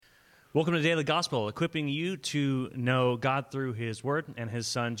Welcome to Daily Gospel, equipping you to know God through His Word and His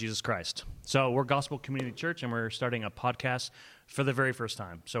Son, Jesus Christ. So we're Gospel Community Church, and we're starting a podcast for the very first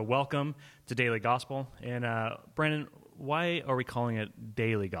time. So welcome to Daily Gospel. And Brandon, why are we calling it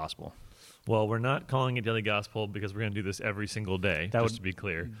Daily Gospel? Well, we're not calling it Daily Gospel because we're going to do this every single day, to be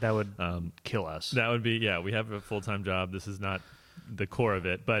clear. That would kill us. That would be, we have a full-time job. This is not the core of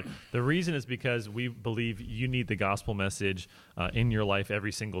it. But the reason is because we believe you need the gospel message in your life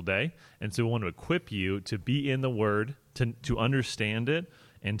every single day. And so we want to equip you to be in the Word, to understand it,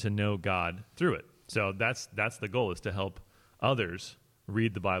 and to know God through it. So that's the goal, is to help others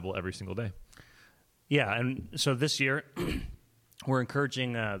read the Bible every single day. Yeah, and so this year we're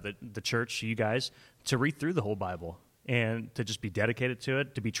encouraging the church, you guys, to read through the whole Bible and to just be dedicated to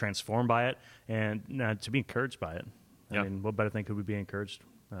it, to be transformed by it, and to be encouraged by it. I mean, what better thing could we be encouraged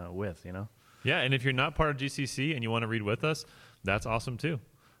with, you know? Yeah, and if you're not part of GCC and you want to read with us, that's awesome too.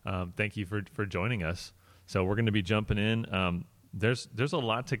 Thank you for joining us. So we're going to be jumping in. There's a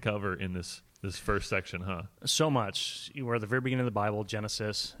lot to cover in this first section, huh? So much. We're at the very beginning of the Bible,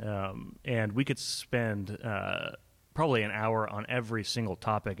 Genesis, and we could spend probably an hour on every single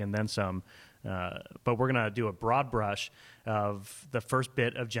topic and then some. But we're going to do a broad brush of the first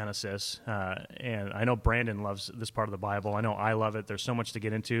bit of Genesis. And I know Brandon loves this part of the Bible. I know I love it. There's so much to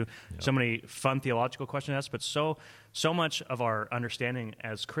get into, so many fun theological questions, but so much of our understanding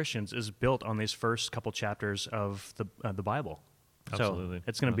as Christians is built on these first couple chapters of the Bible. Absolutely. So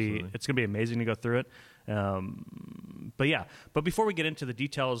it's going to be amazing to go through it. But before we get into the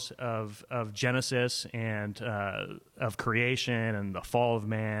details of Genesis and of creation and the fall of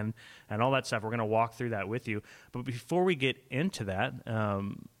man and all that stuff, we're going to walk through that with you. But before we get into that,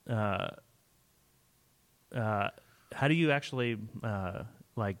 how do you actually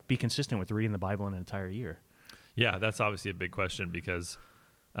be consistent with reading the Bible in an entire year? Yeah, that's obviously a big question because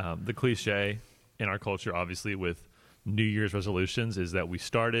the cliche in our culture, obviously, with New Year's resolutions is that we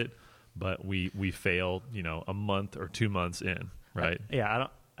start it, but we fail, a month or 2 months in, right? It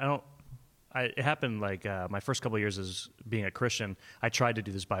happened my first couple of years as being a Christian. I tried to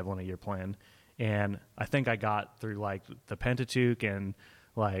do this Bible in a year plan, and I think I got through the Pentateuch and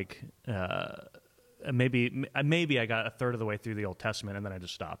maybe I got a third of the way through the Old Testament, and then I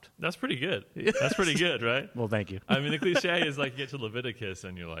just stopped. That's pretty good. That's pretty good, right? Well, thank you. I mean, the cliche is you get to Leviticus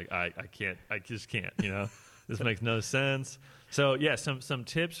and you're like, I just can't, This makes no sense. So, some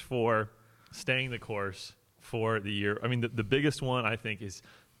tips for staying the course for the year. I mean, the biggest one, I think, is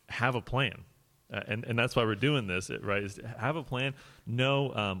have a plan. And that's why we're doing this, right, is to have a plan.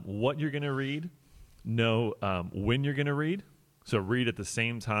 Know what you're going to read. Know when you're going to read. So read at the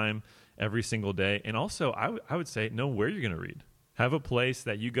same time every single day. And also, I would say, know where you're going to read. Have a place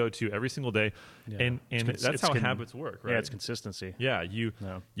that you go to every single day, and that's how habits work, right? Yeah, it's consistency. Yeah, you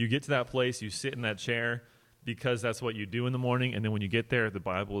get to that place, you sit in that chair, because that's what you do in the morning, and then when you get there, the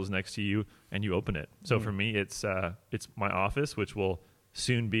Bible is next to you, and you open it. So for me, it's my office, which will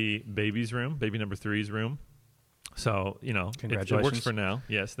soon be baby number 3's room. So, Congratulations. It works for now.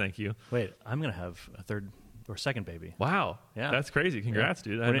 Yes, thank you. Wait, I'm going to have a third or second baby. Wow. Yeah. That's crazy. Congrats,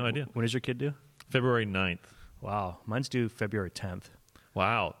 dude. I had no idea. When is your kid due? February 9th. Wow. Mine's due February 10th.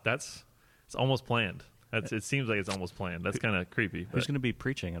 Wow. It's almost planned. It seems like it's almost planned. That's kind of creepy. Who's going to be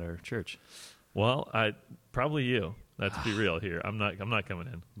preaching at our church? Well, probably you. Let's be real here. I'm not coming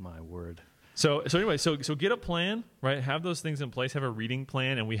in. My word. So anyway, so get a plan, right? Have those things in place. Have a reading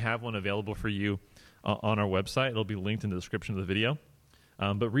plan, and we have one available for you on our website. It'll be linked in the description of the video.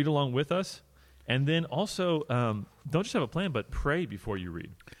 But read along with us, and then also don't just have a plan, but pray before you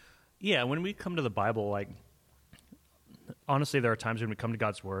read. Yeah, when we come to the Bible, honestly, there are times when we come to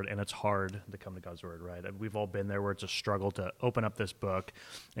God's Word, and it's hard to come to God's Word, right? We've all been there where it's a struggle to open up this book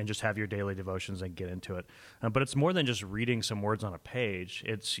and just have your daily devotions and get into it. But it's more than just reading some words on a page.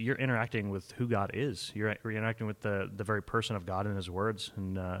 You're interacting with who God is. You're interacting with the very person of God and His words,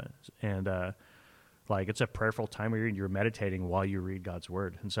 and it's a prayerful time where you're meditating while you read God's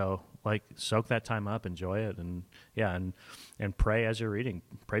Word. And so, soak that time up, enjoy it, and pray as you're reading.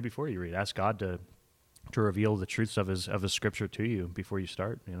 Pray before you read. Ask God to reveal the truths of his Scripture to you before you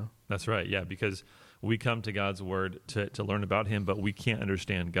start. That's right. Yeah, because we come to God's Word to learn about Him, but we can't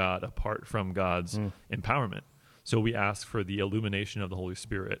understand God apart from God's empowerment. So we ask for the illumination of the Holy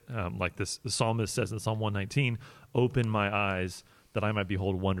Spirit, the psalmist says in Psalm 119, "Open my eyes that I might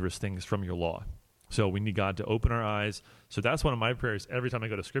behold wondrous things from your law." So we need God to open our eyes. So that's one of my prayers every time I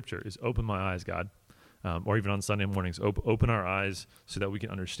go to Scripture is open my eyes, God. Or even on Sunday mornings, open our eyes so that we can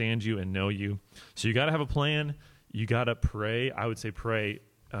understand you and know you. So you got to have a plan. You got to pray. I would say pray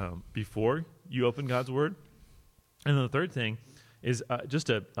before you open God's Word. And then the third thing is just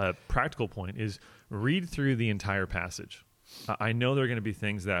a practical point is read through the entire passage. I know there are going to be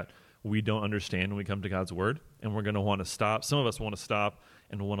things that we don't understand when we come to God's word, and we're going to want to stop. Some of us want to stop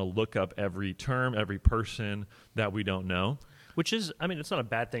and want to look up every term, every person that we don't know. Which is, I mean, it's not a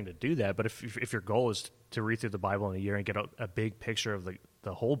bad thing to do that, but if your goal is to read through the Bible in a year and get a big picture of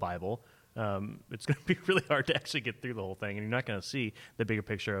the whole Bible, it's going to be really hard to actually get through the whole thing, and you're not going to see the bigger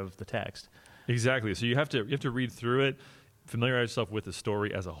picture of the text. Exactly. So you have to read through it, familiarize yourself with the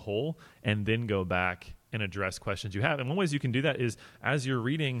story as a whole, and then go back and address questions you have. And one way you can do that is as you're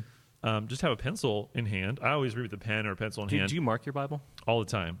reading, just have a pencil in hand. I always read with a pen or a pencil in hand. Do you mark your Bible? All the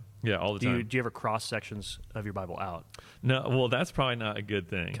time. Yeah, all the time. Do you ever cross sections of your Bible out? No, well, that's probably not a good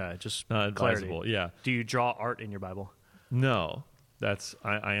thing. Okay, just not advisable. clarity. Yeah. Do you draw art in your Bible? No,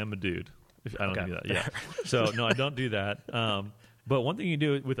 I am a dude. I don't do that. Yeah. So no, I don't do that. But one thing you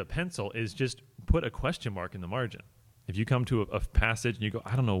do with a pencil is just put a question mark in the margin. If you come to a passage and you go,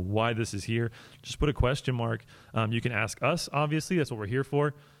 I don't know why this is here, just put a question mark. You can ask us, obviously, that's what we're here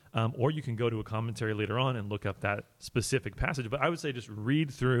for. Or you can go to a commentary later on and look up that specific passage. But I would say just read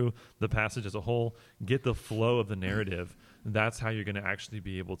through the passage as a whole, get the flow of the narrative. That's how you're going to actually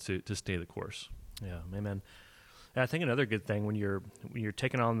be able to stay the course. Yeah, amen. And I think another good thing when you're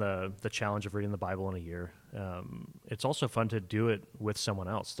taking on the challenge of reading the Bible in a year, it's also fun to do it with someone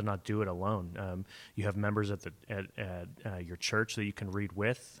else, to not do it alone. You have members at your church that you can read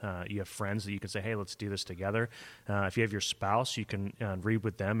with. You have friends that you can say, hey, let's do this together. If you have your spouse, you can read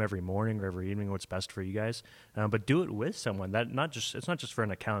with them every morning or every evening what's best for you guys. But do it with someone. It's not just for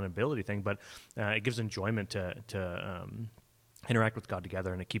an accountability thing, but it gives enjoyment to interact with God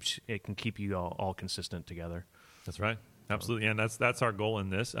together, and it can keep you all consistent together. That's right. Absolutely. And that's our goal in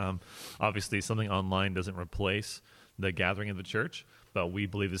this. Obviously, something online doesn't replace the gathering of the church, but we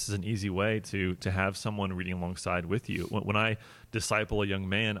believe this is an easy way to have someone reading alongside with you. When I disciple a young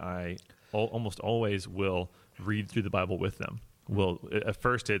man, I almost always will read through the Bible with them. At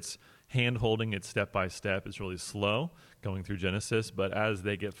first, it's hand-holding, it's step by step. It's really slow going through Genesis, but as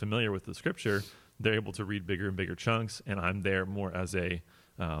they get familiar with the scripture, they're able to read bigger and bigger chunks, and I'm there more as a,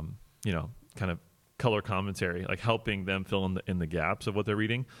 kind of color commentary, like helping them fill in the gaps of what they're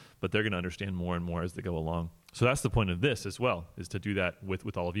reading, but they're going to understand more and more as they go along. So that's the point of this as well, is to do that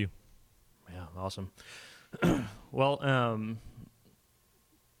with all of you. Yeah, awesome. Well,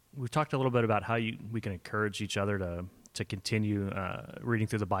 we've talked a little bit about how we can encourage each other to continue reading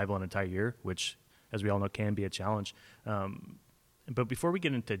through the Bible an entire year, which, as we all know, can be a challenge. But before we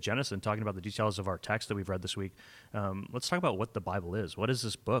get into Genesis and talking about the details of our text that we've read this week, let's talk about what the Bible is. What is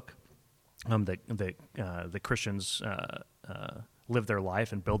this book that the Christians live their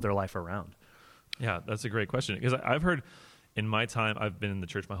life and build their life around? Yeah, that's a great question, because I've heard, in my time, I've been in the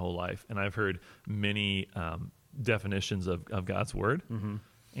church my whole life, and I've heard many definitions of God's word,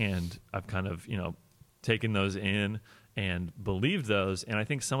 and I've kind of taken those in and believed those, and I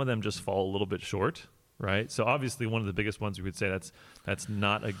think some of them just fall a little bit short. Right. So obviously one of the biggest ones we would say that's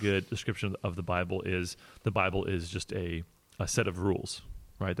not a good description of the Bible is just a set of rules.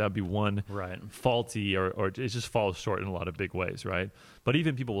 Right. That would be one faulty or it just falls short in a lot of big ways. Right. But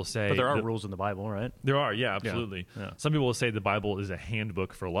even people will say. But there are rules in the Bible, right? There are. Yeah, absolutely. Yeah. Some people will say the Bible is a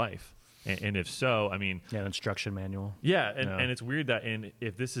handbook for life. And if so, I mean. Yeah, an instruction manual. Yeah. And it's weird that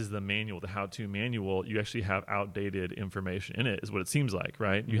if this is the manual, the how-to manual, you actually have outdated information in it, is what it seems like.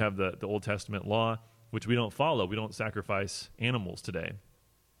 Right. You have the Old Testament law, which we don't follow. We don't sacrifice animals today.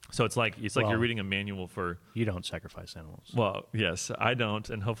 So it's like you're reading a manual for... You don't sacrifice animals. Well, yes, I don't,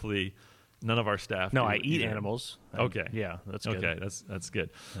 and hopefully none of our staff No, do I eat either. animals. Okay. Yeah, that's good. Okay, that's good.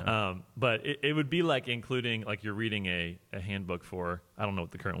 Yeah. But it would be like including, like you're reading a handbook for, I don't know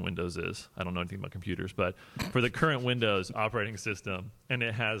what the current Windows is. I don't know anything about computers, but for the current Windows operating system, and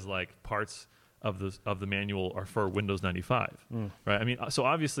it has like parts of the manual are for Windows 95, right? I mean, so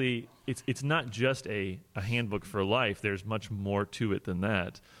obviously it's not just a handbook for life. There's much more to it than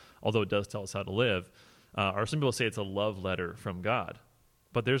that, although it does tell us how to live. Or some people say it's a love letter from God,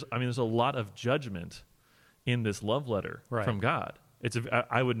 but there's a lot of judgment in this love letter from God.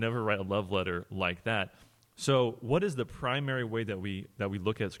 I would never write a love letter like that. So what is the primary way that we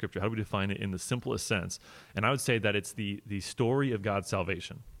look at Scripture? How do we define it in the simplest sense? And I would say that it's the story of God's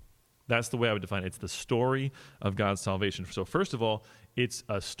salvation. That's the way I would define it. It's the story of God's salvation. So first of all, it's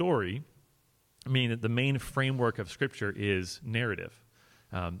a story. I mean, the main framework of Scripture is narrative.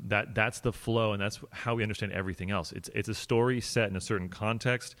 That's the flow, and that's how we understand everything else. It's a story set in a certain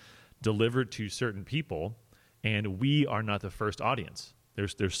context, delivered to certain people, and we are not the first audience.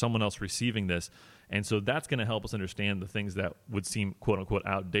 There's someone else receiving this, and so that's going to help us understand the things that would seem, quote unquote,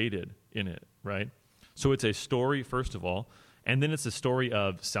 outdated in it, right? So it's a story, first of all. And then it's a story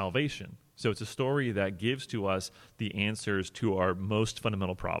of salvation. So it's a story that gives to us the answers to our most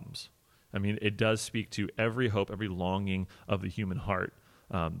fundamental problems. I mean, it does speak to every hope, every longing of the human heart.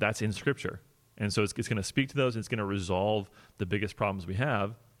 That's in Scripture. And so it's going to speak to those, and it's going to resolve the biggest problems we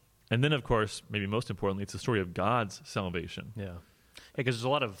have. And then, of course, maybe most importantly, it's the story of God's salvation. Yeah. Because there's a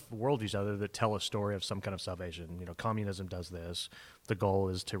lot of worldviews out there that tell a story of some kind of salvation. You know, communism does this. The goal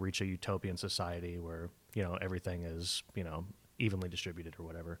is to reach a utopian society where, you know, everything is, you know, evenly distributed or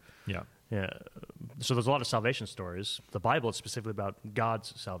whatever. Yeah. Yeah. So there's a lot of salvation stories. The Bible is specifically about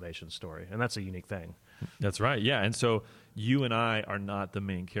God's salvation story, and that's a unique thing. That's right. Yeah. And so you and I are not the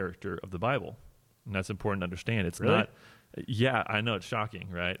main character of the Bible. And that's important to understand. It's really? not. Yeah, I know it's shocking,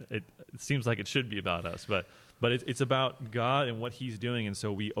 right? It seems like it should be about us, but it's about God and what He's doing, and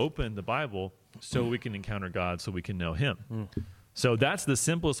so we open the Bible so we can encounter God, so we can know Him. So that's the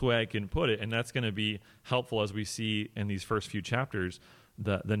simplest way I can put it, and that's going to be helpful as we see in these first few chapters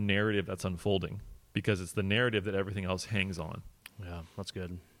the narrative that's unfolding, because it's the narrative that everything else hangs on. Yeah, that's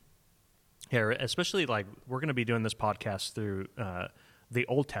good. Yeah, especially like we're going to be doing this podcast through the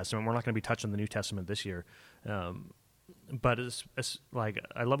Old Testament. We're not going to be touching the New Testament this year. But it's like,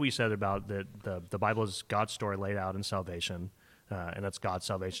 I love what you said about the Bible is God's story laid out in salvation, and that's God's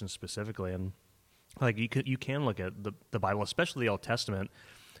salvation specifically. And like you can look at the Bible, especially the Old Testament,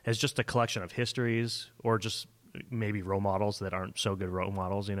 as just a collection of histories or just maybe role models that aren't so good role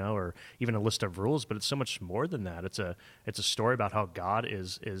models, you know, or even a list of rules. But it's so much more than that. It's a story about how God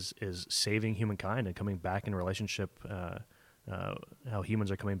is saving humankind and coming back in relationship. How humans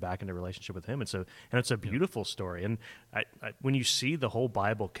are coming back into relationship with Him. It's a beautiful story. And when you see the whole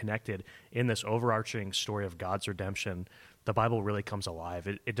Bible connected in this overarching story of God's redemption, the Bible really comes alive.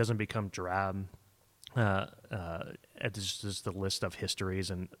 It doesn't become drab. It's just the list of histories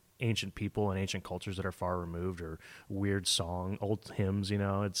and ancient people and ancient cultures that are far removed, or weird old hymns, you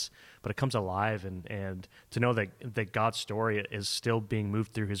know. But it comes alive, and to know that God's story is still being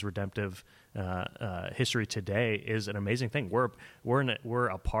moved through His redemptive history today is an amazing thing. We're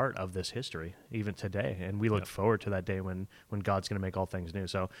a part of this history even today, and we look forward to that day when God's going to make all things new.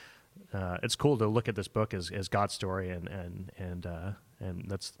 So it's cool to look at this book as God's story, and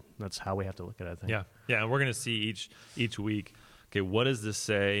that's how we have to look at it, I think. Yeah, and we're going to see each week. Okay, what does this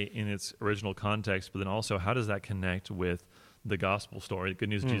say in its original context? But then also, how does that connect with the gospel story, the good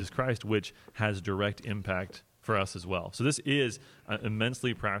news of Jesus Christ, which has direct impact for us as well? So this is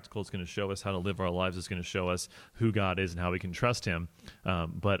immensely practical. It's going to show us how to live our lives. It's going to show us who God is and how we can trust Him.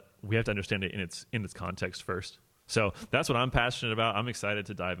 But we have to understand it in its context first. So that's what I'm passionate about. I'm excited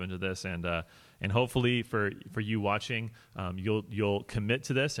to dive into this, and hopefully for you watching, you'll commit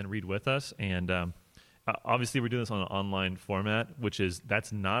to this and read with us. And obviously, we're doing this on an online format,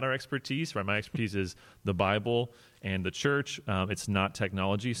 that's not our expertise. Right? My expertise is the Bible and the church. It's not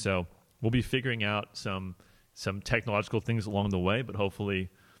technology, so we'll be figuring out some technological things along the way. But hopefully,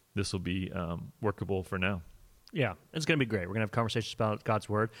 this will be workable for now. Yeah, it's going to be great. We're going to have conversations about God's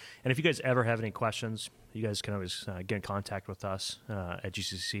Word. And if you guys ever have any questions, you guys can always get in contact with us at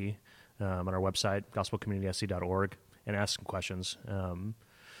GCC on our website, gospelcommunitysc.org, and ask some questions.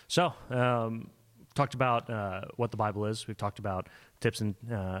 Talked about what the Bible is. We've talked about tips on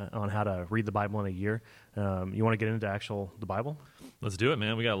how to read the Bible in a year. You want to get into the Bible? Let's do it,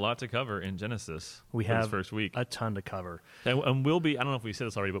 man. We got a lot to cover in Genesis. We have this first week. A ton to cover. And we'll be, I don't know if we said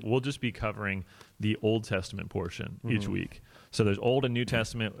this already, but we'll just be covering the Old Testament portion each week. So there's Old and New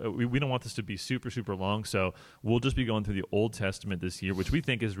Testament. We don't want this to be super, super long, so we'll just be going through the Old Testament this year, which we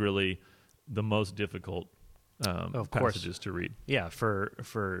think is really the most difficult passages to read. Yeah,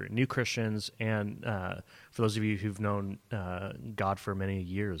 for new Christians and for those of you who've known God for many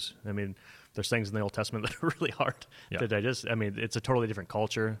years. I mean, there's things in the Old Testament that are really hard to digest. I mean, it's a totally different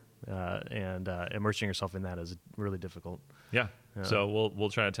culture, and immersing yourself in that is really difficult. Yeah. So we'll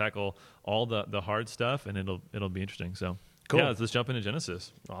try to tackle all the hard stuff, and it'll be interesting. So cool. Yeah, let's jump into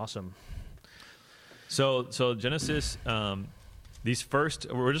Genesis. Awesome. So Genesis.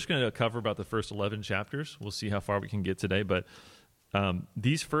 We're just going to cover about the first 11 chapters. We'll see how far we can get today, but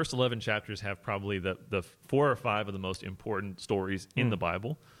these first 11 chapters have probably the 4 or 5 of the most important stories in the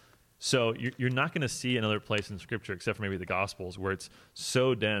Bible. So you're not going to see another place in Scripture, except for maybe the Gospels, where it's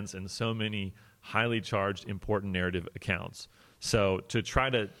so dense and so many highly charged, important narrative accounts. So to try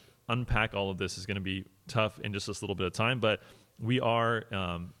to unpack all of this is going to be tough in just this little bit of time, but we are,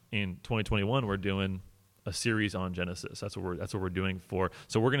 in 2021, we're doing a series on Genesis. That's what we're doing for.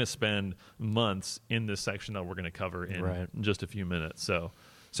 So we're going to spend months in this section that we're going to cover in just a few minutes. So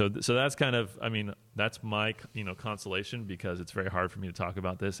that's kind of, I mean, that's my consolation, because it's very hard for me to talk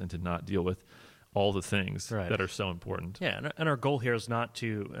about this and to not deal with all the things Right. that are so important. Yeah, and our goal here is not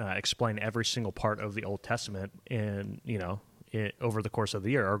to explain every single part of the Old Testament over the course of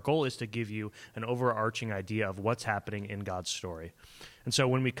the year. Our goal is to give you an overarching idea of what's happening in God's story. And so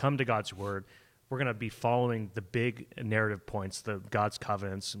when we come to God's Word, we're going to be following the big narrative points, the God's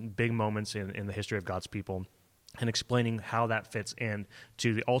covenants, big moments in the history of God's people, and explaining how that fits in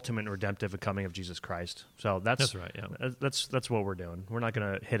to the ultimate redemptive coming of Jesus Christ. So that's right. Yeah. That's what we're doing. We're not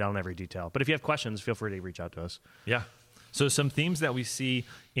going to hit on every detail, but if you have questions, feel free to reach out to us. Yeah. So some themes that we see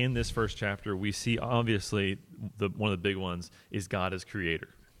in this first chapter, we see obviously one of the big ones is God as creator.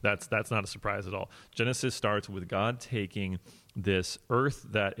 That's not a surprise at all. Genesis starts with God taking this earth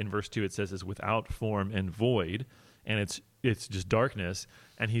that in verse 2 it says is without form and void, and it's just darkness,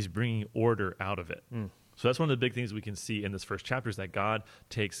 and he's bringing order out of it. So that's one of the big things we can see in this first chapter is that God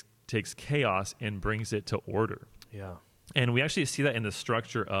takes chaos and brings it to order. Yeah. And we actually see that in the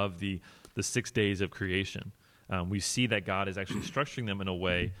structure of the 6 days of creation. We see that God is actually structuring them in a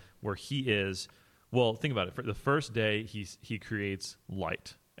way where he is, well, think about it. For the first day, he creates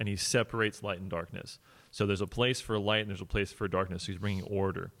light, and he separates light and darkness. So there's a place for light and there's a place for darkness. So he's bringing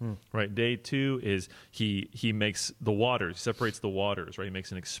order, right? Day 2 is he makes the waters, separates the waters, right? He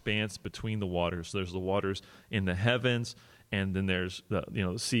makes an expanse between the waters. So there's the waters in the heavens, and then there's the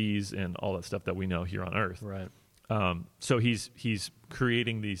seas and all that stuff that we know here on earth. Right. So he's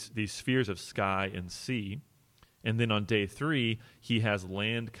creating these spheres of sky and sea, and then on day 3 he has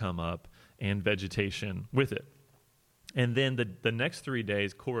land come up and vegetation with it. And then the next 3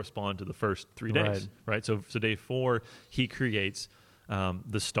 days correspond to the first 3 days, right? So day 4, he creates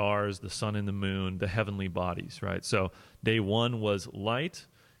the stars, the sun and the moon, the heavenly bodies, right? So day 1 was light,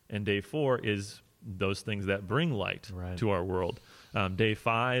 and day 4 is those things that bring light to our world. Day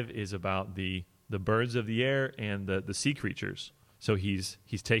 5 is about the birds of the air and the sea creatures. So he's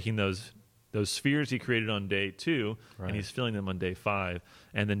taking those spheres he created on day 2, and he's filling them on day 5.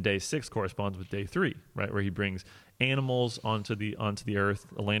 And then day 6 corresponds with day 3, right, where he brings animals onto the earth,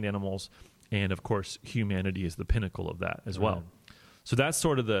 land animals, and of course humanity is the pinnacle of that as well. So that's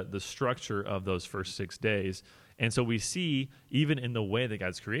sort of the structure of those first 6 days. And so we see, even in the way that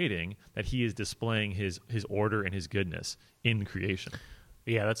God's creating, that he is displaying his order and his goodness in creation.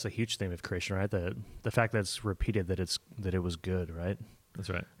 Yeah, that's a huge theme of creation, right? The fact that it's repeated that it was good, right?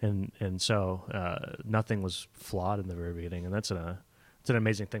 That's right. And so nothing was flawed in the very beginning, and it's an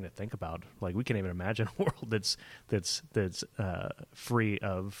amazing thing to think about. Like, we can't even imagine a world that's free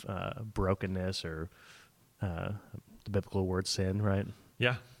of brokenness or the biblical word sin, right?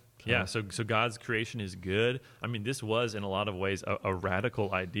 Yeah. Yeah, so God's creation is good. I mean, this was in a lot of ways a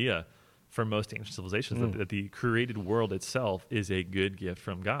radical idea for most ancient civilizations, that the created world itself is a good gift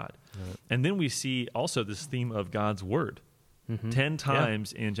from God. Right. And then we see also this theme of God's word. 10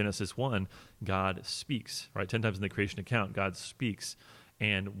 times in Genesis 1, God speaks, right? 10 times in the creation account, God speaks.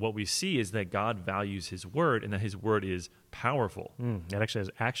 And what we see is that God values his word and that his word is powerful. It actually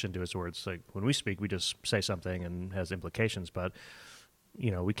has action to his words. Like, when we speak, we just say something and it has implications, but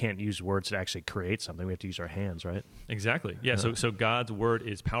we can't use words to actually create something. We have to use our hands, right? Exactly. Yeah. So God's word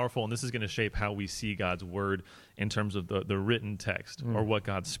is powerful, and this is going to shape how we see God's word in terms of the written text or what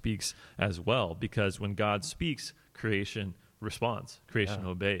God speaks as well. Because when God speaks, creation responds, creation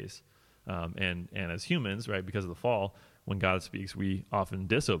obeys. And as humans, right, because of the fall, when God speaks, we often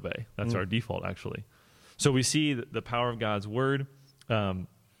disobey. That's our default, actually. So we see the power of God's word.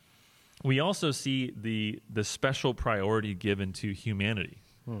 We also see the special priority given to humanity,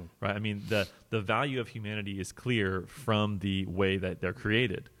 right? I mean, the value of humanity is clear from the way that they're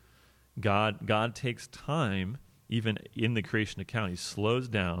created. God takes time, even in the creation account, he slows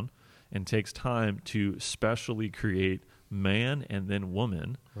down and takes time to specially create man and then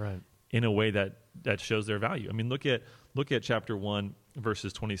woman, right, in a way that shows their value. I mean, look at chapter 1,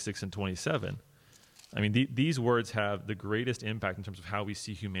 verses 26 and 27. I mean, these words have the greatest impact in terms of how we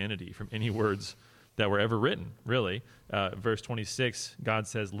see humanity from any words that were ever written, really. Verse 26, God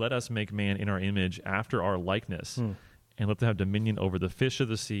says, "Let us make man in our image after our likeness, and let them have dominion over the fish of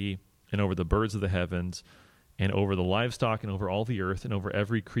the sea, and over the birds of the heavens, and over the livestock, and over all the earth, and over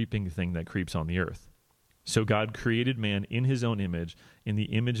every creeping thing that creeps on the earth." So God created man in his own image. In the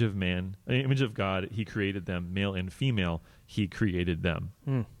image of man, image of God, he created them, male and female, he created them.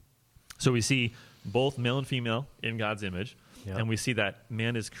 So we see both male and female in God's image, and we see that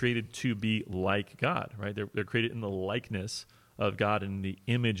man is created to be like God, right? They're created in the likeness of God and in the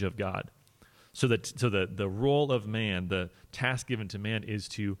image of God. So the role of man, the task given to man, is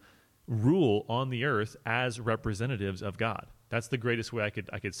to rule on the earth as representatives of God. That's the greatest way I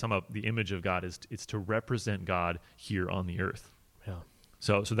could sum up the image of God is to represent God here on the earth. Yeah.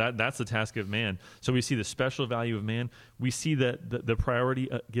 So that's the task of man. So we see the special value of man. We see the priority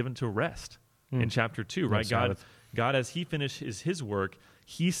given to rest in chapter 2, right? God, as he finishes his work,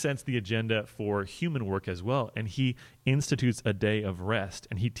 he sets the agenda for human work as well, and he institutes a day of rest,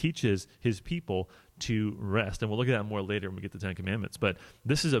 and he teaches his people to rest. And we'll look at that more later when we get to the Ten Commandments. But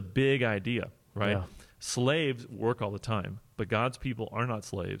this is a big idea, right? Yeah. Slaves work all the time, but God's people are not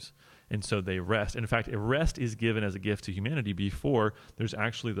slaves, and so they rest. In fact, a rest is given as a gift to humanity before there's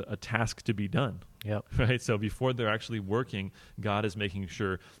actually a task to be done. Yep. Right? So before they're actually working, God is making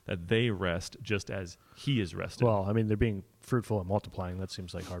sure that they rest just as he is rested. Well, I mean, they're being fruitful and multiplying. That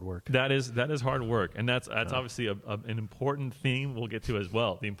seems like hard work. That is hard work, and that's obviously an important theme we'll get to as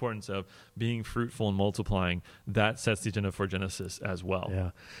well. The importance of being fruitful and multiplying, that sets the agenda for Genesis as well.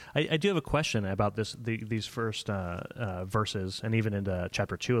 Yeah, I do have a question about these first verses, and even into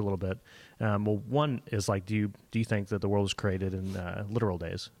chapter 2 a little bit. Well, one is like, do you think that the world was created in literal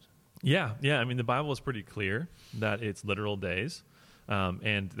days? Yeah. I mean, the Bible is pretty clear that it's literal days.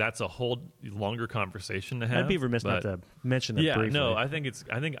 And that's a whole longer conversation to have. I'd be remiss not to mention that briefly. No, I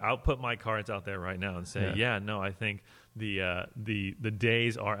think I'll put my cards out there right now and say, I think the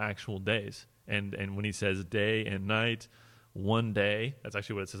days are actual days. And when he says day and night, one day, that's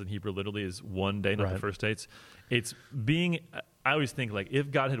actually what it says in Hebrew literally is one day, not the first day. It's being, I always think like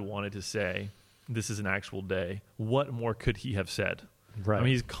if God had wanted to say this is an actual day, what more could he have said? Right. I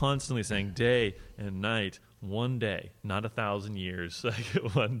mean, he's constantly saying day and night, one day, not 1,000 years,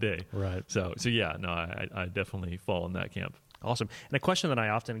 like one day. Right. So yeah, no, I definitely fall in that camp. Awesome. And a question that I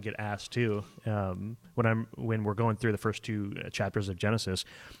often get asked too, when we're going through the first 2 chapters of Genesis,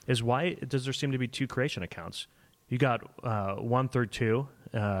 is why does there seem to be 2 creation accounts? You got 1 through 2,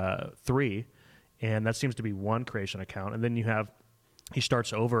 3, and that seems to be 1 creation account, and then he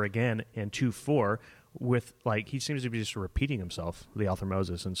starts over again in 2:4 with he seems to be just repeating himself, the author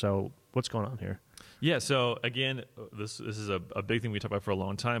Moses. And so what's going on here? Yeah, so again, this is a big thing we talk about for a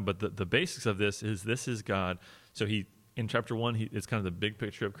long time, but the basics of this is God. So in chapter 1, it's kind of the big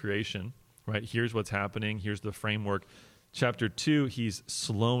picture of creation, right? Here's what's happening. Here's the framework. Chapter 2, he's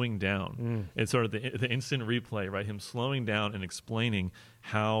slowing down. It's sort of the instant replay, right? Him slowing down and explaining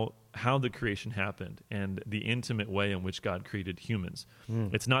how the creation happened and the intimate way in which God created humans.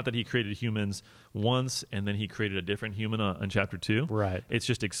 It's not that he created humans once and then he created a different human in chapter 2. Right. It's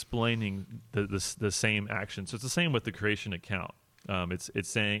just explaining the same action. So it's the same with the creation account.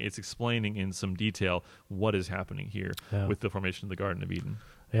 It's explaining in some detail what is happening here with the formation of the Garden of Eden.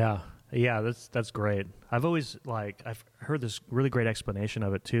 Yeah, that's great. I've always I've heard this really great explanation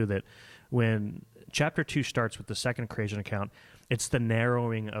of it too, that when chapter 2 starts with the second creation account, it's the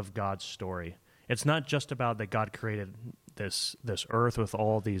narrowing of God's story. It's not just about that God created this earth with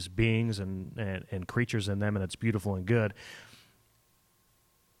all these beings and creatures in them, and it's beautiful and good.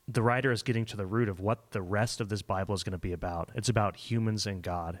 The writer is getting to the root of what the rest of this Bible is going to be about. It's about humans and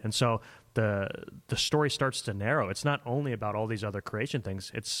God. And so the story starts to narrow. It's not only about all these other creation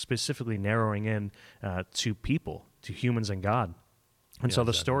things. It's specifically narrowing in to people, to humans and God. And so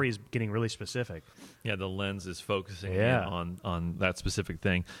the story is getting really specific. Yeah, the lens is focusing in on that specific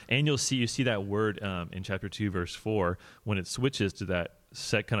thing. And you see that word in chapter 2, verse 4, when it switches to that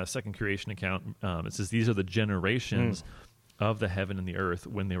kind of second creation account. It says, these are the generations of the heaven and the earth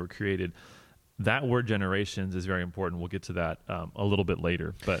when they were created. That word generations is very important. We'll get to that a little bit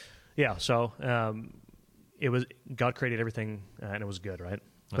later. But yeah, so it was God created everything and it was good, right?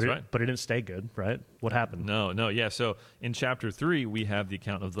 That's right. But it didn't stay good, right? What happened? No, yeah. So in chapter 3, we have the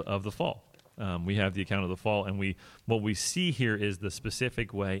account of the fall. We have the account of the fall, and what we see here is the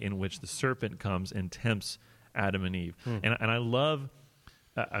specific way in which the serpent comes and tempts Adam and Eve. And I love.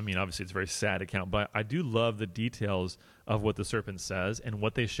 I mean, obviously, it's a very sad account, but I do love the details of what the serpent says and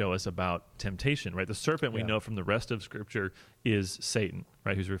what they show us about temptation, right? The serpent, we know from the rest of Scripture, is Satan,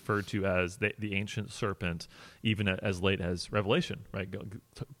 right? Who's referred to as the ancient serpent, even as late as Revelation, right?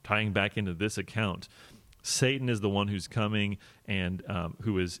 Tying back into this account, Satan is the one who's coming and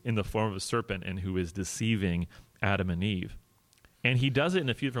who is in the form of a serpent and who is deceiving Adam and Eve. And he does it in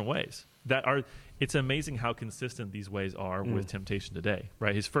a few different ways. It's amazing how consistent these ways are with temptation today,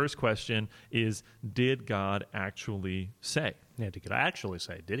 right? His first question is, did God actually say? Yeah, did God actually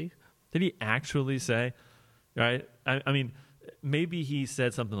say? Did he? Did he actually say? Right? I mean, maybe he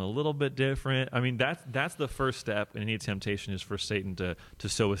said something a little bit different. I mean, that's the first step in any temptation, is for Satan to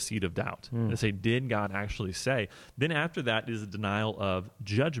sow a seed of doubt and say, did God actually say? Then after that is a denial of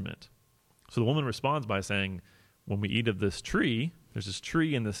judgment. So the woman responds by saying, when we eat of this tree, there's this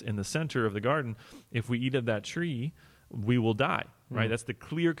tree in the center of the garden. If we eat of that tree, we will die, right? That's the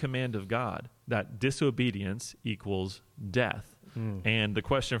clear command of God, that disobedience equals death. And the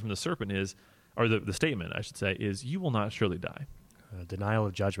question from the serpent is, or the statement, I should say, is, you will not surely die. Denial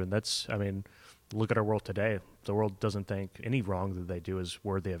of judgment. Look at our world today. The world doesn't think any wrong that they do is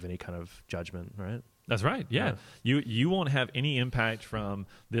worthy of any kind of judgment, right? That's right. Yeah. You won't have any impact from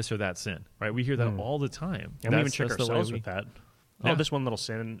this or that sin, right? We hear that all the time. And we even trick ourselves with that. Yeah. Oh, this one little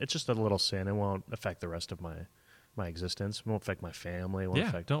sin, it's just a little sin. It won't affect the rest of my existence. It won't affect my family. It won't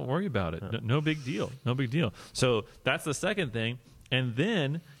affect. Don't worry about it. No big deal. No big deal. So that's the second thing. And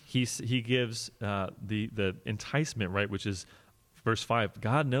then he gives the enticement, right, which is verse 5.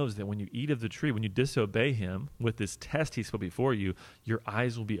 God knows that when you eat of the tree, when you disobey him with this test he's put before you, your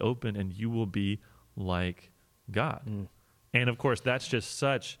eyes will be open and you will be like God. And of course, that's just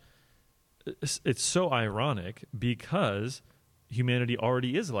it's so ironic because humanity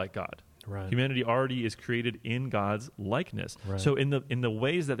already is like God. Right. Humanity already is created in God's likeness. Right. So in the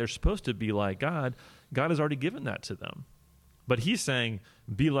ways that they're supposed to be like God, God has already given that to them. But he's saying,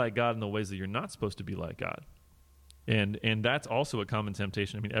 be like God in the ways that you're not supposed to be like God. And that's also a common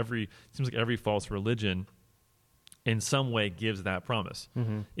temptation. I mean, it seems like every false religion in some way gives that promise.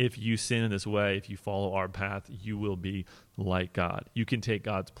 If you sin in this way, if you follow our path, you will be like God. You can take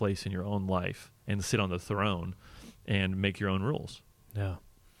God's place in your own life and sit on the throne and make your own rules. Yeah.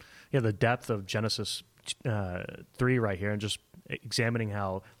 Yeah, the depth of Genesis 3 right here, and just examining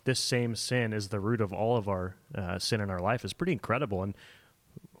how this same sin is the root of all of our sin in our life is pretty incredible. And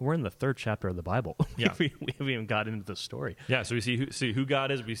we're in the 3rd chapter of the Bible. Yeah. we haven't even got into the story. Yeah, so we see who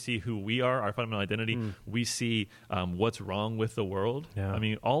God is. We see who we are, our fundamental identity. We see what's wrong with the world. Yeah. I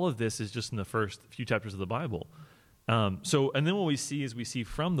mean, all of this is just in the first few chapters of the Bible. And then what we see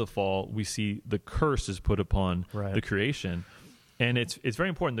from the fall, we see the curse is put upon Right. the creation. And it's very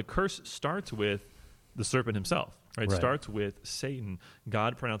important. The curse starts with the serpent himself, right? It Right. starts with Satan.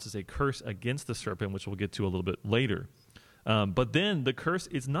 God pronounces a curse against the serpent, which we'll get to a little bit later. But then the curse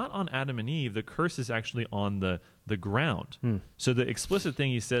is not on Adam and Eve. The curse is actually on the ground. So the explicit thing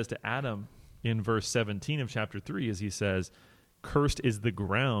he says to Adam in verse 17 of chapter 3 is he says, cursed is the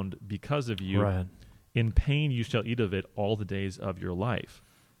ground because of you. Right. In pain you shall eat of it all the days of your life.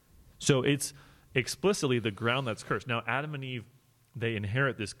 So it's explicitly the ground that's cursed. Now, Adam and Eve, they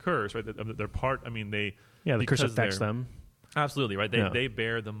inherit this curse, right? They're part, I mean, they... Yeah, the curse because affects they're- them. Absolutely, right? They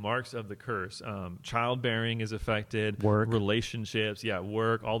bear the marks of the curse. Childbearing is affected. Work. Relationships,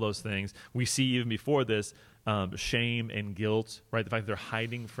 work, all those things. We see even before this shame and guilt, right? The fact that they're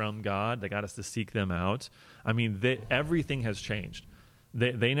hiding from God, that got us to seek them out. I mean, everything has changed.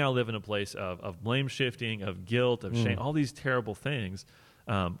 They now live in a place of blame shifting, of guilt, of shame. All these terrible things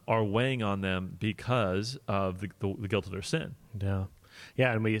are weighing on them because of the guilt of their sin. Yeah.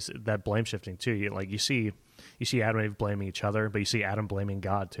 Yeah, and that blame shifting too. You see Adam and Eve blaming each other, but you see Adam blaming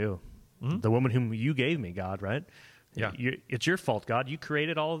God too. The woman whom you gave me, God, right? Yeah. It's your fault, God. You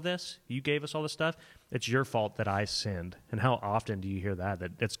created all of this. You gave us all this stuff. It's your fault that I sinned. And how often do you hear that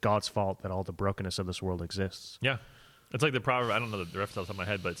it's God's fault that all the brokenness of this world exists? Yeah. It's like the proverb, I don't know the reference off the top of my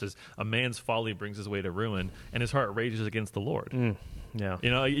head, but it says, a man's folly brings his way to ruin, and his heart rages against the Lord. Yeah. You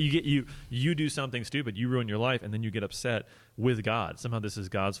know, you do something stupid, you ruin your life, and then you get upset with God. Somehow this is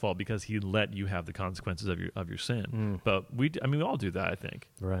God's fault because he let you have the consequences of your sin. But we all do that, I think.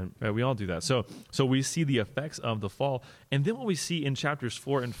 Right. We all do that. So we see the effects of the fall. And then what we see in chapters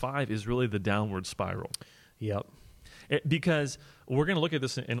 4 and 5 is really the downward spiral. Yep. Because we're going to look at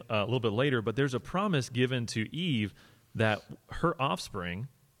this in a little bit later, but there's a promise given to Eve that her offspring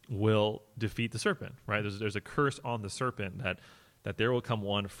will defeat the serpent, right? There's a curse on the serpent that there will come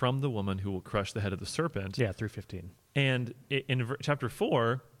one from the woman who will crush the head of the serpent. Yeah, 3:15. And in chapter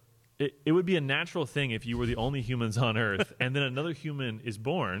 4, it would be a natural thing if you were the only humans on earth and then another human is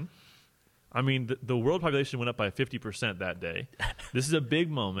born. I mean, the world population went up by 50% that day. This is a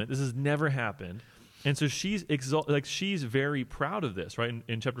big moment. This has never happened. And so she's very proud of this, right?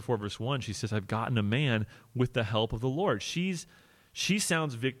 In chapter 4, verse 1, she says, I've gotten a man with the help of the Lord. She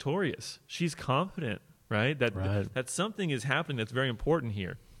sounds victorious. She's confident, right? That something is happening that's very important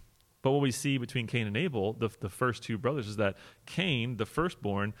here. But what we see between Cain and Abel, the first two brothers, is that Cain, the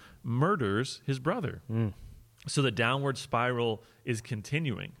firstborn, murders his brother. So the downward spiral is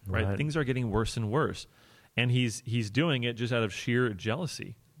continuing, right? Things are getting worse and worse. And he's doing it just out of sheer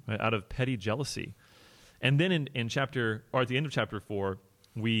jealousy, right? Out of petty jealousy. And then at the end of chapter 4,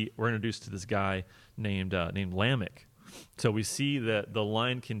 we're introduced to this guy named Lamech. So we see that the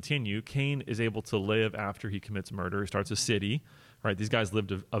line continue. Cain is able to live after he commits murder. He starts a city. Right, these guys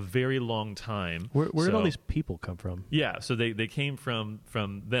lived a very long time. Where did all these people come from? Yeah, so they came from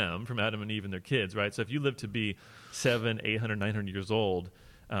Adam and Eve and their kids, right? So if you live to be 700, 800, 900 years old,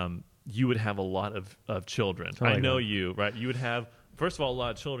 you would have a lot of children. Oh, I know you, right? You would have, first of all, a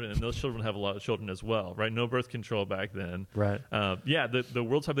lot of children, and those children would have a lot of children as well, right? No birth control back then. Right. The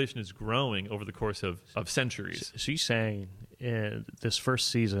world's population is growing over the course of centuries. So she's saying in this first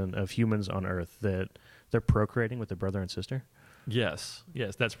season of humans on Earth that they're procreating with their brother and sister? Yes,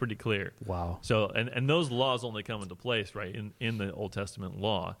 that's pretty clear. Wow. So, and those laws only come into place, right, in the Old Testament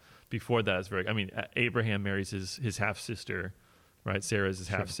law. Before that, Abraham marries his half-sister, right? Sarah's his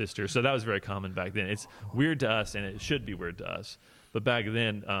half-sister. So that was very common back then. It's weird to us, and it should be weird to us. But back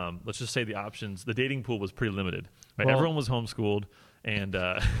then, let's just say the dating pool was pretty limited, right? Well, everyone was homeschooled, and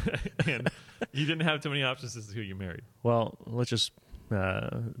and you didn't have too many options as to who you married. Well, let's just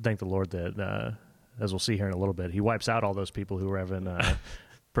thank the Lord that, as we'll see here in a little bit, he wipes out all those people who were having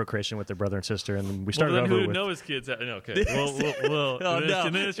procreation with their brother and sister, and we started well, then over who with Noah's kids. Okay, well,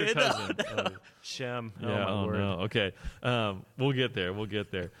 and then it's your cousin. Shem. Yeah, oh my word. no. Okay, we'll get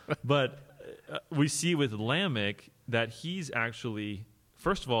there. But we see with Lamech that he's actually,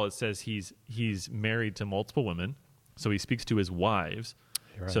 first of all, it says he's married to multiple women, so he speaks to his wives.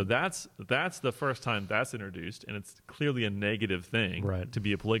 Right. So that's the first time that's introduced, and it's clearly a negative thing Right. to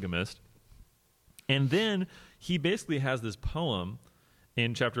be a polygamist. And then he basically has this poem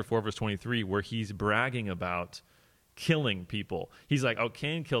in chapter 4, verse 23, where he's bragging about killing people. He's like,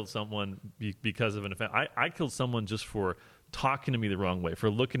 Cain killed someone because of an offense. I killed someone just for talking to me the wrong way, for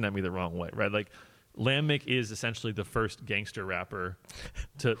looking at me the wrong way, right? Like, Lamech is essentially the first gangster rapper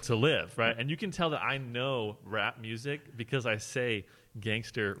to live, right? And you can tell that I know rap music because I say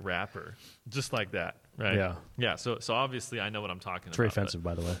gangster rapper, just like that, right? Yeah. Yeah, so obviously I know what I'm talking about. It's very offensive,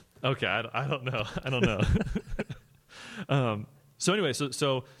 by the way. Okay, I don't know. I don't know. So anyway, so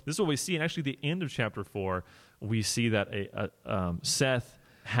this is what we see. And actually, the end of chapter 4, we see that Seth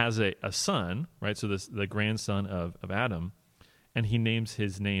has a son, right? So the grandson of Adam, and he names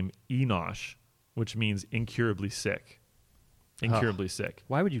his name Enosh, which means incurably sick. Incurably sick.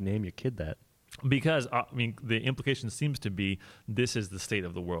 Why would you name your kid that? Because, the implication seems to be this is the state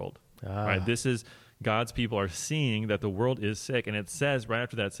of the world. Right? This is God's people are seeing that the world is sick. And it says, right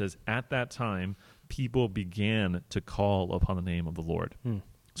after that, it says, at that time, people began to call upon the name of the Lord.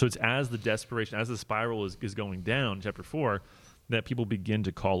 So it's as the desperation, as the spiral is going down, chapter 4, that people begin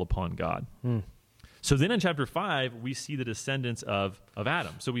to call upon God. So then in chapter 5, we see the descendants of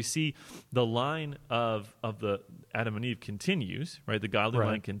Adam. So we see the line of the Adam and Eve continues, right? The godly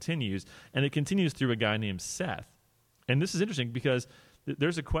line continues, and it continues through a guy named Seth. And this is interesting because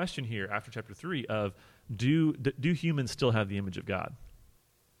there's a question here after chapter 3 of do humans still have the image of God?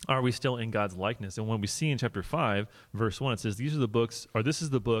 Are we still in God's likeness? And when we see in chapter 5, verse 1, it says, this is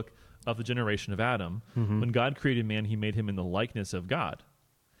the book of the generation of Adam. When God created man, he made him in the likeness of God.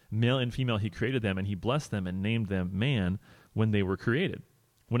 Male and female, he created them, and he blessed them and named them man when they were created.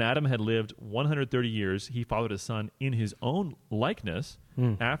 When Adam had lived 130 years, he fathered a son in his own likeness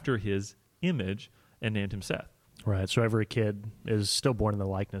after his image and named him Seth. Right. So every kid is still born in the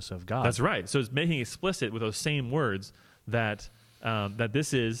likeness of God. That's right. So it's making explicit with those same words that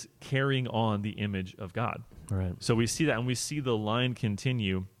this is carrying on the image of God. Right. So we see that, and we see the line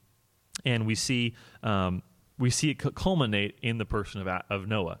continue, and we see it culminate in the person of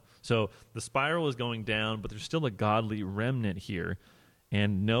Noah. So the spiral is going down, but there's still a godly remnant here,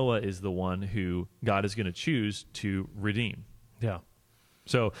 and Noah is the one who God is going to choose to redeem. Yeah.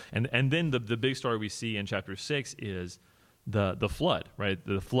 So and then the big story we see in chapter 6 is the flood, right?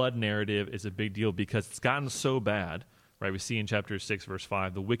 The flood narrative is a big deal because it's gotten so bad, right? We see in chapter 6, verse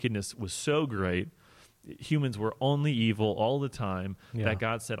 5, the wickedness was so great, humans were only evil all the time, that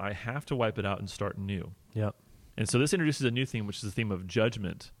God said, I have to wipe it out and start new. Yep. And so this introduces a new theme, which is the theme of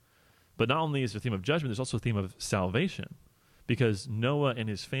judgment. But not only is there a theme of judgment, there's also a theme of salvation, because Noah and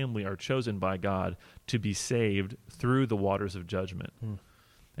his family are chosen by God to be saved through the waters of judgment.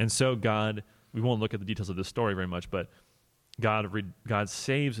 And so God, we won't look at the details of this story very much, but God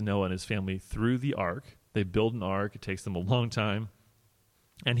saves Noah and his family through the ark. They build an ark. It takes them a long time.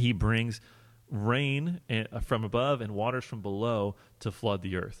 And he brings rain from above and waters from below to flood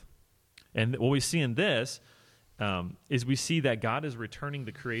the earth. And what we see in this is we see that God is returning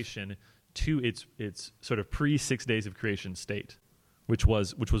the creation to its sort of pre-6 days of creation state, which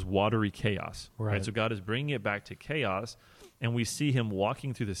was watery chaos. Right? So God is bringing it back to chaos, and we see him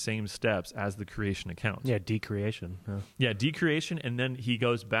walking through the same steps as the creation accounts. Yeah, decreation. Yeah, decreation, and then he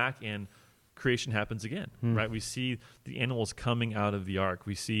goes back and creation happens again, right? We see the animals coming out of the ark.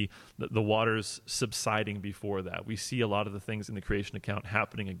 We see the waters subsiding before that. We see a lot of the things in the creation account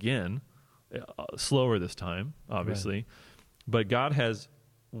happening again, slower this time, obviously. Right. But God has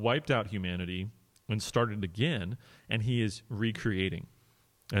wiped out humanity and started again, and he is recreating.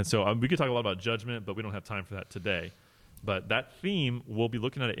 And so we could talk a lot about judgment, but we don't have time for that today. But that theme, we'll be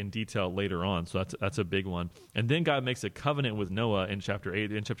looking at it in detail later on. So that's a big one. And then God makes a covenant with Noah in chapter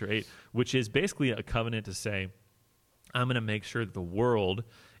 8, which is basically a covenant to say, I'm going to make sure that the world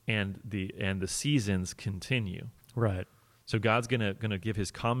and the seasons continue. Right. So God's going to give his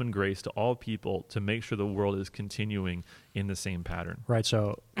common grace to all people to make sure the world is continuing in the same pattern. Right.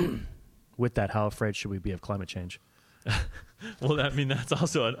 So with that, how afraid should we be of climate change? Well, that's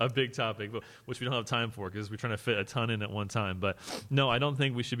also a big topic, but which we don't have time for because we're trying to fit a ton in at one time. But no, I don't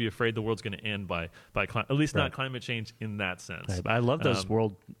think we should be afraid the world's going to end by at least not climate change in that sense. Right. I love those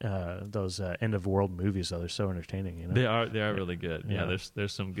end of world movies, though. They're so entertaining. You know? They are really good. Yeah,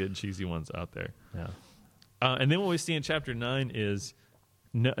 there's some good cheesy ones out there. Yeah. And then what we see in chapter 9 is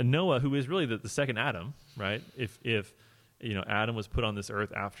Noah, who is really the second Adam, right? If Adam was put on this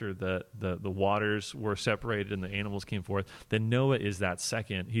earth after the waters were separated and the animals came forth, then Noah is that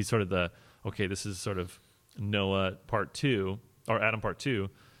second. He's sort of this is sort of Noah part 2, or Adam part 2.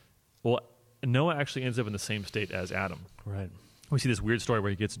 Well, Noah actually ends up in the same state as Adam. Right. We see this weird story where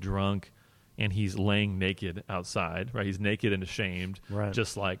he gets drunk and he's laying naked outside, right? He's naked and ashamed, right,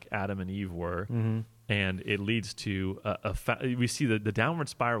 just like Adam and Eve were. Mm-hmm. And it leads to we see the downward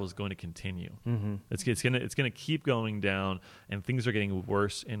spiral is going to continue. Mm-hmm. It's going to keep going down, and things are getting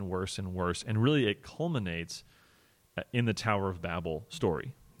worse and worse and worse. And really, it culminates in the Tower of Babel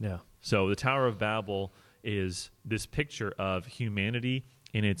story. Yeah. So the Tower of Babel is this picture of humanity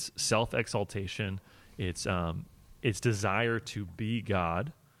in its self-exaltation, its desire to be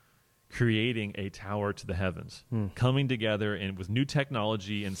God, creating a tower to the heavens, coming together and with new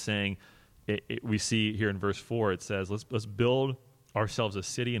technology and saying. We see here in verse 4, it says, let's build ourselves a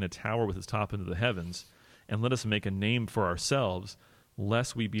city and a tower with its top into the heavens, and let us make a name for ourselves,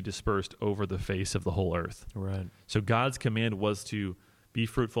 lest we be dispersed over the face of the whole earth. Right. So God's command was to be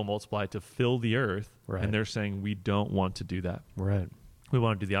fruitful, multiply, to fill the earth, right, and they're saying we don't want to do that. Right. We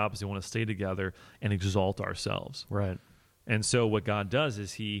want to do the opposite. We want to stay together and exalt ourselves. Right. And so what God does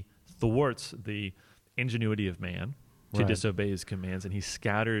is he thwarts the ingenuity of man to disobey his commands, and he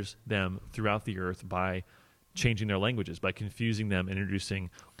scatters them throughout the earth by changing their languages, by confusing them, introducing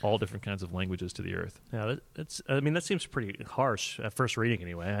all different kinds of languages to the earth. Yeah, that seems pretty harsh at first reading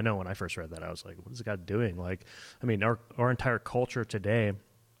anyway. I know when I first read that, I was like, what is God doing? Our entire culture today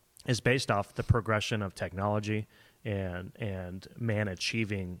is based off the progression of technology and man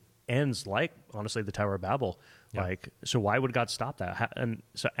achieving ends like, honestly, the Tower of Babel. Yeah. So why would God stop that?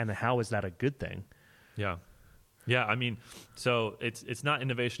 And how is that a good thing? Yeah. Yeah, so it's not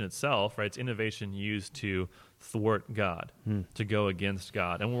innovation itself, right? It's innovation used to thwart God, to go against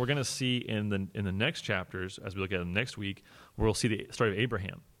God. And what we're going to see in the next chapters, as we look at them next week, we'll see the story of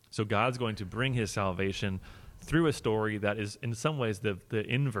Abraham. So God's going to bring his salvation through a story that is, in some ways, the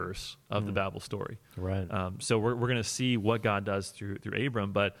inverse of the Babel story. Right. So we're going to see what God does through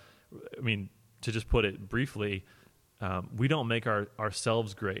Abram. But, to just put it briefly, we don't make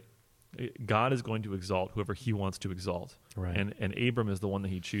ourselves great. God is going to exalt whoever he wants to exalt. Right. And Abram is the one that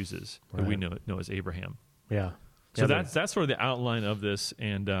he chooses, who we know as Abraham. Yeah. So that's sort of the outline of this.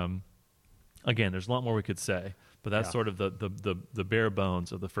 And again, there's a lot more we could say, but that's sort of the bare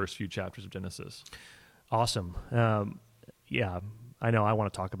bones of the first few chapters of Genesis. Awesome. I know I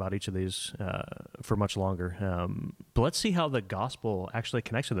want to talk about each of these for much longer. But let's see how the gospel actually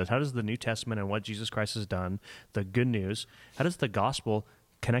connects with this. How does the New Testament and what Jesus Christ has done, the good news, how does the gospel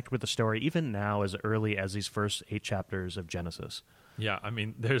connect with the story even now as early as these first 8 chapters of Genesis? Yeah,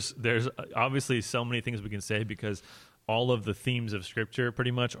 there's obviously so many things we can say because all of the themes of Scripture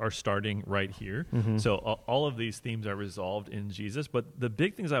pretty much are starting right here. Mm-hmm. So all of these themes are resolved in Jesus. But the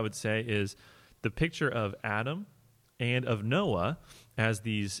big things I would say is the picture of Adam and of Noah as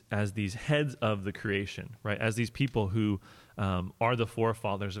these heads of the creation, right? As these people who are the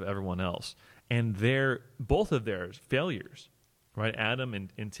forefathers of everyone else. And both of their failures, right? Adam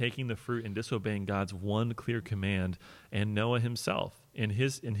in taking the fruit and disobeying God's one clear command, and Noah himself in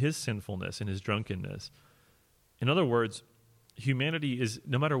his sinfulness and his drunkenness. In other words, humanity is,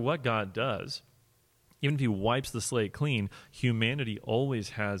 no matter what God does, even if he wipes the slate clean, humanity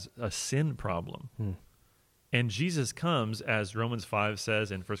always has a sin problem. And Jesus comes, as Romans 5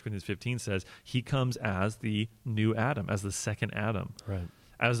 says and 1 Corinthians 15 says, he comes as the new Adam, as the second Adam. Right.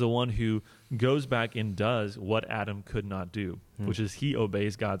 As the one who goes back and does what Adam could not do, which is he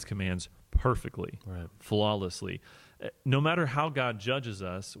obeys God's commands perfectly, flawlessly. No matter how God judges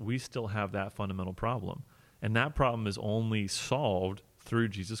us, we still have that fundamental problem. And that problem is only solved through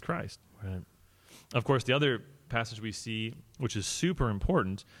Jesus Christ. Right. Of course, the other passage we see, which is super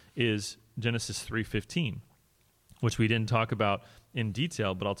important, is Genesis 3:15, which we didn't talk about in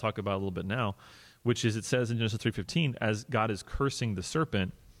detail, but I'll talk about it a little bit now, which is it says in Genesis 3:15, as God is cursing the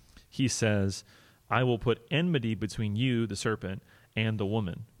serpent, he says, I will put enmity between you, the serpent, and the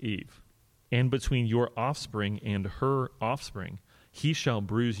woman, Eve, and between your offspring and her offspring. He shall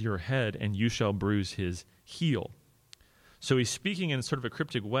bruise your head, and you shall bruise his heel. So he's speaking in sort of a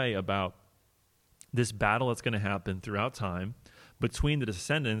cryptic way about this battle that's going to happen throughout time between the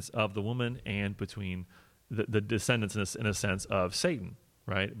descendants of the woman and between the descendants, in a sense, of Satan,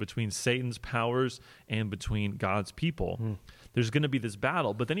 right? Between Satan's powers and between God's people. There's going to be this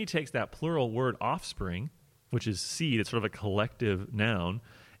battle, but then he takes that plural word offspring, which is seed, it's sort of a collective noun,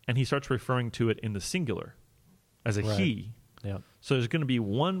 and he starts referring to it in the singular as a he. Yeah. So there's going to be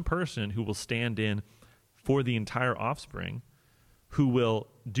one person who will stand in for the entire offspring, who will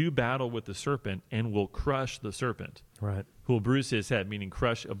do battle with the serpent and will crush the serpent. Right. Who will bruise his head, meaning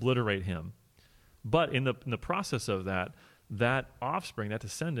crush, obliterate him. But in the process of that offspring, that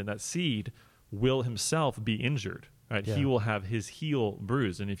descendant, that seed, will himself be injured. Right? Yeah. He will have his heel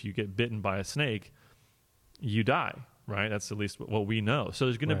bruised, and if you get bitten by a snake, you die. Right? That's at least what we know. So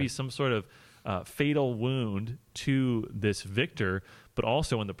there's going to be some sort of fatal wound to this victor, but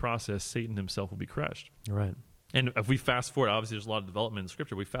also in the process, Satan himself will be crushed. Right. And if we fast forward, obviously there's a lot of development in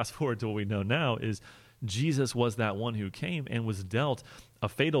Scripture. We fast forward to what we know now is Jesus was that one who came and was dealt a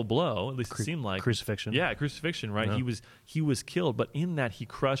fatal blow. At least it seemed like crucifixion. Yeah, crucifixion. Right. Yeah. He was killed, but in that he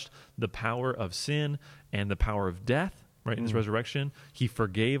crushed the power of sin and the power of death. Right. In his resurrection, he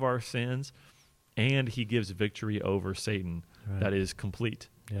forgave our sins, and he gives victory over Satan that is complete.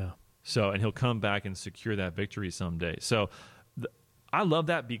 Yeah. So, and he'll come back and secure that victory someday. So, I love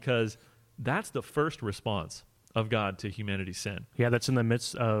that because that's the first response of God to humanity's sin. Yeah, that's in the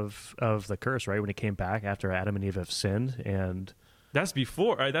midst of the curse, right? When he came back after Adam and Eve have sinned, and that's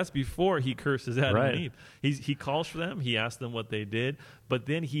before, right? That's before he curses Adam Right. and Eve. He calls for them. He asks them what they did, but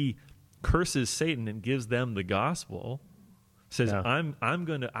then he curses Satan and gives them the gospel. Says, Yeah.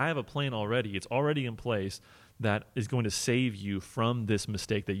 I have a plan already. It's already in place that is going to save you from this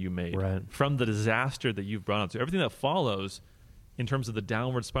mistake that you made, Right. from the disaster that you've brought on to. Everything that follows in terms of the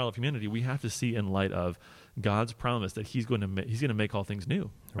downward spiral of humanity, we have to see in light of God's promise that he's going to make all things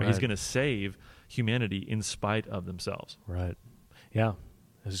new. Right? He's Right. going to save humanity in spite of themselves. right. Yeah.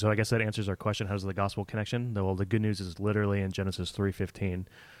 So I guess that answers our question. How's the gospel connection? Well, the good news is literally in Genesis 3:15,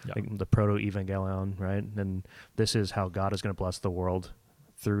 Yeah. like the proto-evangelion, right? And this is how God is going to bless the world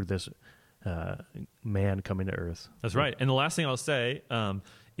through this man coming to earth. That's right. And the last thing I'll say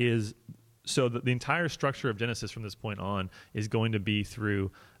is, so the entire structure of Genesis from this point on is going to be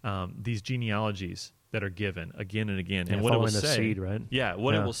through these genealogies that are given again and again. Yeah, and what it will following the say, seed, right? Yeah,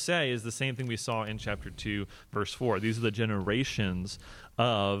 what it Yeah. will say is the same thing we saw in chapter 2, verse 4. These are the generations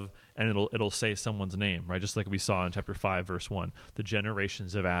of, and it'll say someone's name, right? Just like we saw in chapter 5, verse 1, the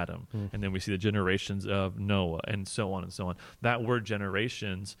generations of Adam. And then we see the generations of Noah, and so on and so on. That word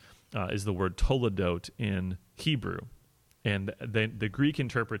generations is the word toledot in Hebrew. And then the Greek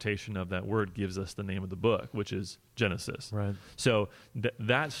interpretation of that word gives us the name of the book, which is Genesis. Right. So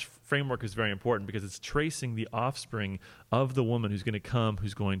that framework is very important because it's tracing the offspring of the woman who's going to come,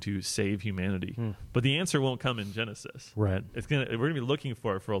 who's going to save humanity. But the answer won't come in Genesis. Right. We're going to be looking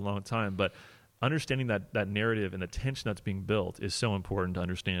for it for a long time. But understanding that narrative and the tension that's being built is so important to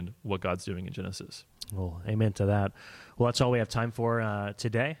understand what God's doing in Genesis. Well, amen to that. Well, that's all we have time for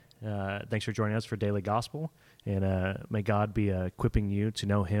today. Thanks for joining us for Daily Gospel, and may God be equipping you to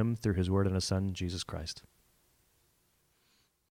know him through his word and his son, Jesus Christ.